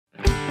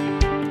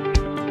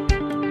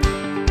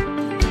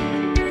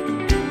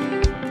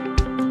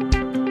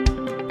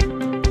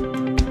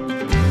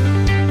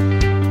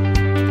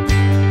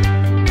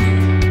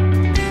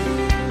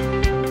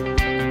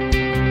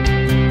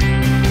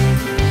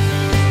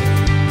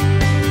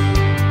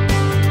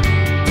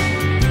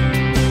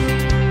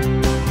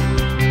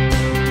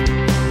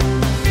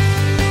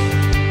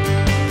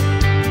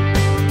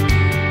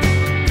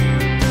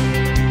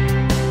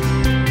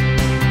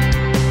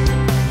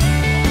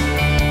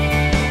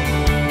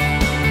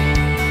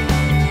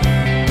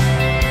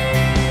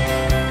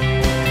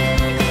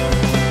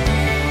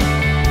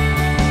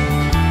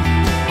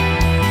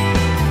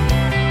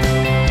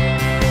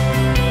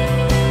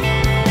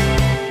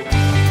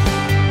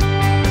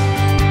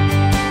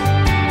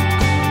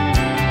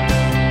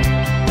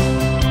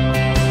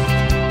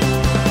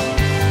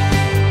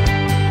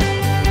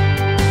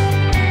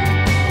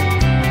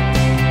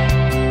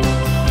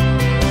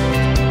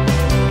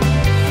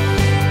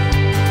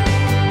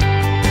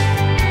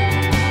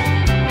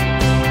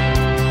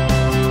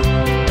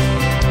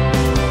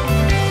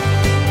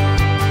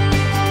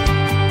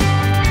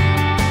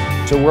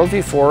So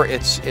WorldView-4,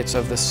 it's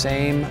of the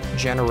same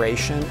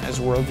generation as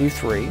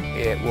WorldView-3.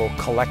 It will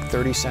collect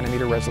 30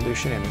 centimeter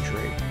resolution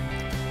imagery.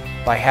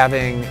 By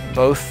having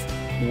both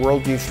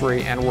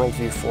WorldView-3 and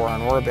WorldView-4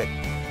 on orbit,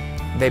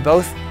 they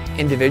both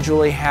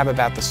individually have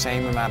about the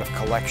same amount of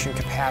collection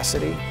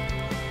capacity,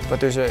 but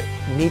there's a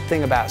neat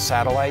thing about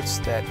satellites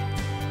that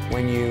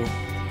when you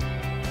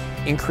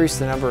increase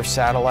the number of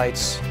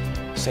satellites,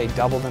 say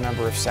double the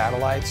number of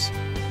satellites,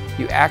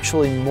 you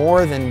actually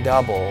more than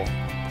double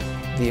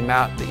the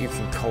amount that you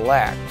can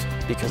collect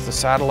because the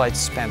satellites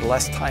spend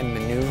less time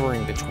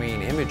maneuvering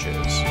between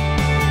images.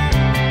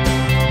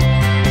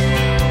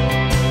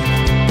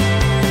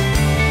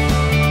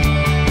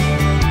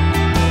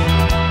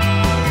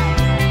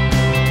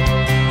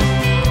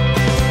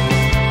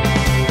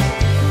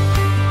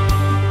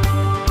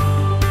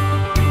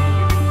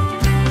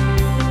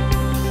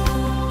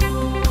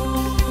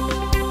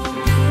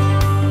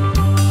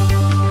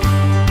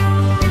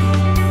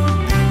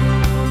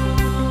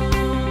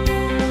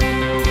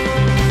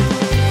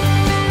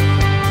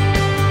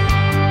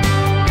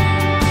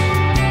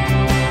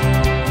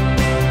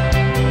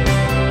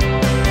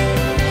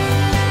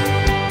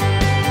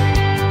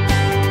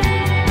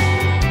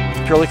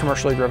 Purely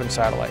commercially driven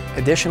satellite.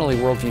 Additionally,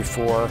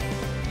 WorldView-4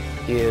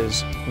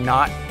 is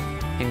not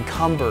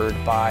encumbered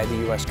by the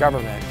U.S.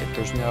 government.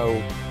 There's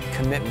no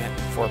commitment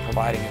for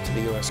providing it to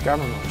the U.S.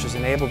 government, which has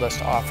enabled us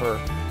to offer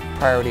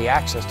priority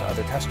access to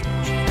other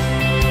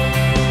customers.